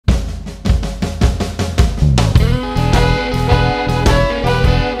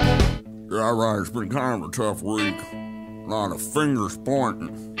right, it's been kind of a tough week. A lot of fingers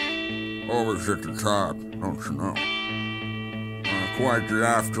pointing. Always at the top, don't you know? Quite the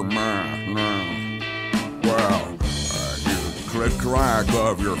aftermath now. Well, hear the click-clack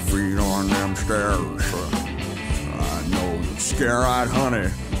of your feet on them stairs. I know you'd scare-eyed honey.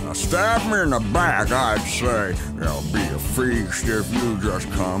 Stab me in the back, I'd say. There'll be a feast if you just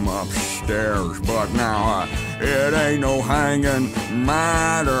come upstairs. But now, it ain't no hanging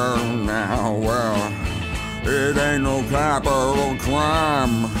matter now. Well, it ain't no capital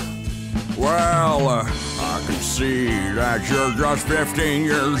crime. Well, I can see that you're just 15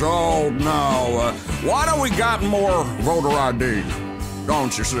 years old now. Why don't we got more voter ID?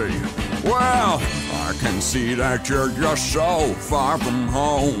 Don't you see? Well, I can see that you're just so far from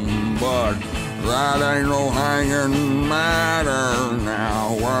home, but that ain't no hanging matter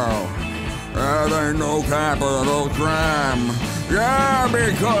now. Well, that ain't no capital crime. Yeah,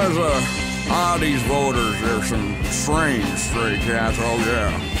 because all these voters, there's some strange stray cats, oh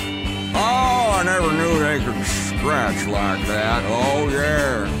yeah. Oh, I never knew they could scratch like that, oh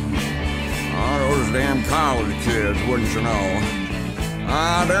yeah. Oh, those damn college kids, wouldn't you know?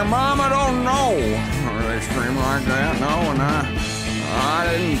 Their mama don't know. They scream like that, no, and I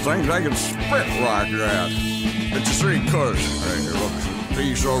didn't think they could spit like that. But you see, cuz they look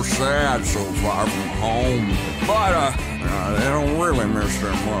be so sad, so far from home. But they don't really miss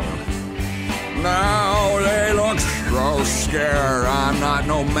their mother. No, they look so scared. I'm not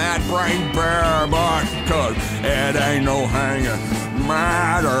no mad brain bear, but cuz it ain't no hanging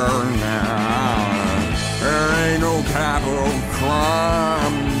matter now. There ain't no capital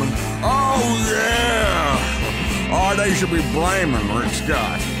crime. Oh, yeah. Oh, they should be blaming Rick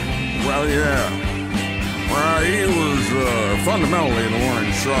Scott. Well, yeah. Well, he was fundamentally the one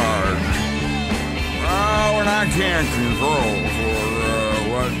in charge. Oh, and I can't control for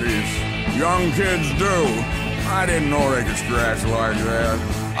what these young kids do. I didn't know they could scratch like that.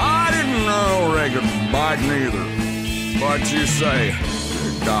 I didn't know they could bite neither. But you say,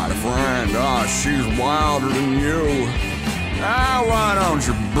 got a friend, she's wilder than you. Now, why don't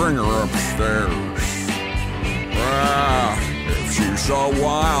you bring her upstairs? Well, if she's so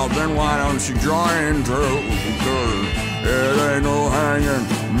wild, then why don't you join too? Because it ain't no hanging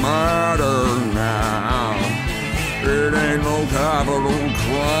matter now. It ain't no capital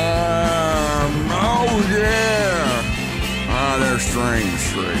crime. Oh, yeah. They're strange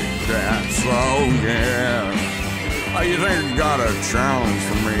straight cats, oh, yeah. You think you got a challenge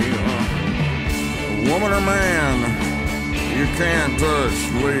for me? Woman or man, you can't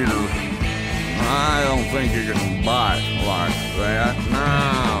touch leader. I don't think you can bite like that. No,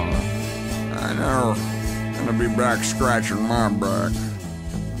 I never gonna be back scratching my back.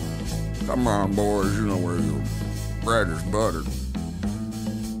 Come on, boys, you know where your bread is buttered.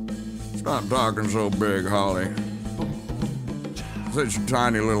 Stop talking so big, Holly. Sit your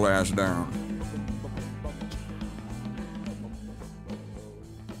tiny little ass down.